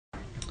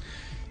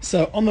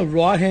So on the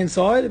right hand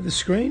side of the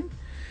screen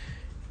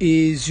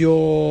is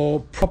your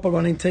proper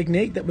running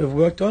technique that we've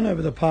worked on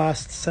over the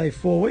past, say,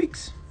 4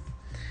 weeks.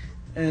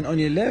 And on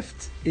your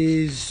left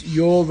is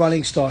your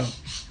running style.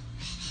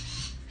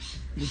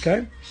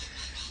 Okay?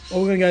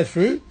 What we're going to go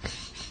through.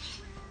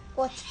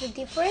 What's the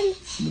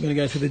difference? We're going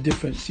to go through the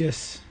difference,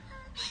 yes.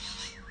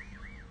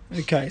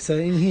 Okay, so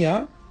in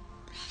here,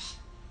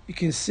 you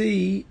can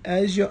see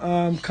as your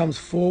arm comes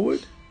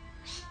forward,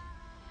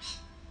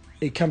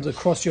 it comes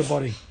across your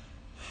body.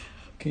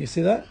 Can you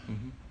see that?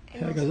 Mm-hmm.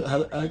 How it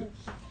goes,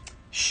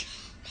 shh.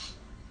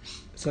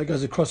 So it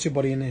goes across your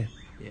body in there.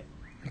 Yeah.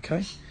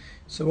 Okay.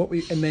 So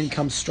and then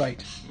comes straight.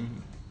 Mm-hmm.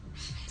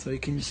 So you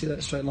can see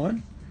that straight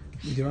line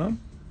with your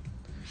arm.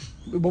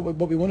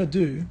 What we want to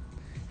do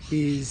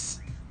is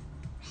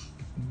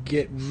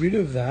get rid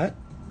of that,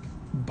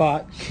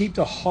 but keep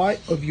the height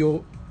of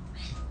your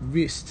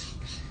wrist.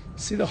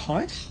 See the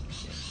height?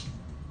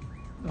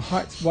 The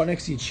height's right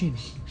next to your chin.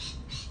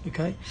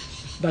 Okay?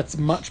 That's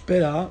much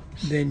better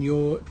than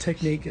your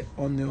technique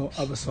on the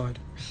other side.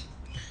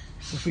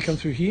 So if we come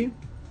through here,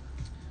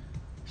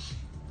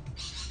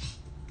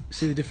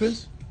 see the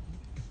difference?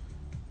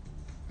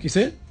 Can you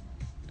see it?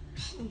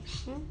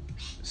 Mm-hmm.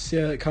 See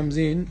how it comes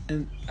in,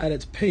 and at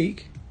its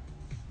peak,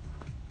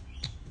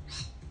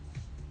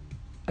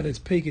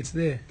 it's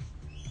there.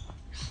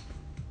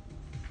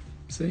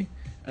 See?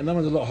 And that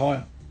one's a lot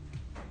higher.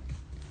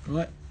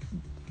 Right?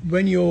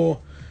 When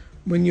your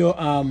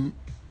arm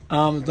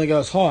don't go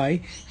as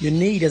high, your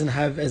knee doesn't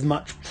have as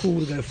much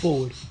pull to go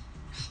forward.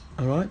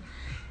 Alright?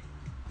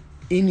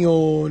 In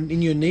your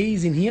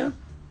knees in here,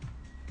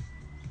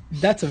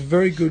 that's a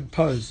very good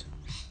pose.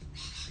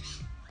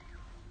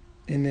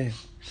 In there.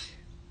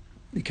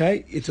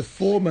 Okay? It's a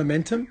forward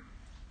momentum.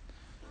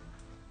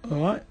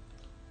 Alright?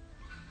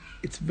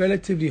 It's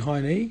relatively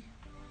high knee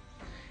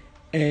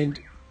and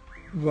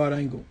right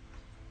angle.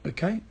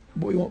 Okay?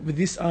 What we want with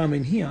this arm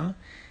in here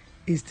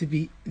is to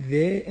be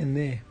there and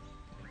there.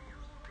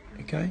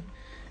 Okay?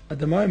 At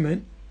the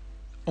moment,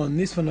 on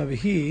this one over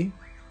here,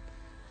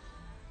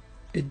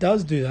 it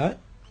does do that,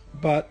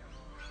 but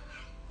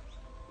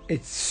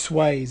it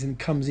sways and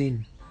comes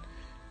in.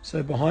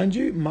 So behind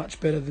you, much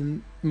better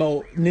than,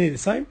 well, nearly the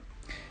same.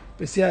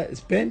 But see how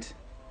it's bent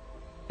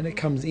and it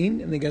comes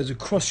in and then goes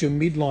across your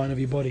midline of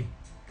your body.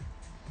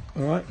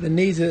 Alright, the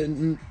knees are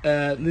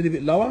a little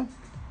bit lower,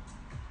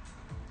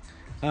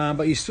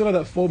 but you still have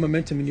that forward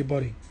momentum in your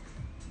body,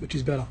 which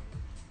is better.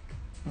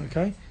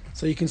 Okay,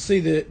 so you can see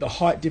the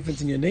height difference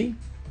in your knee.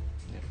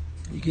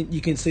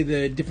 You can see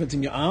the difference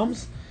in your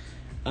arms,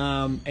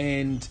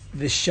 and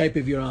the shape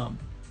of your arm.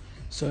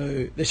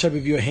 So the shape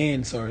of your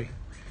hand, sorry.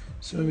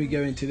 So when we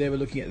go into there, we're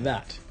looking at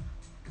that,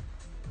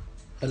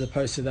 as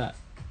opposed to that.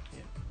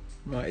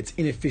 Right, it's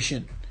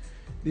inefficient.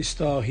 This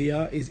style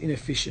here is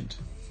inefficient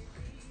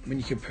when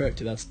you compare it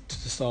to the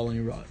style on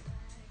your right.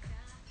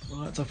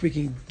 Right, so if we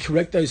can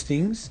correct those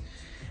things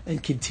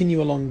and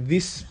continue along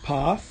this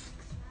path,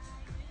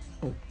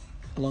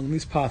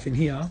 in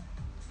here,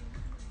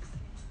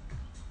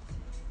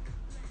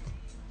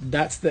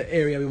 that's the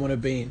area we want to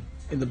be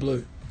in the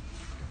blue.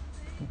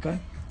 Okay?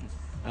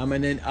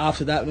 And then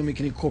after that, then we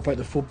can incorporate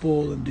the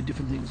football and do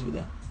different things with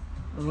that.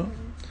 All right?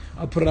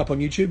 I'll put it up on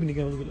YouTube and you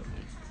can have a look at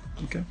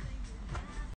it. Okay?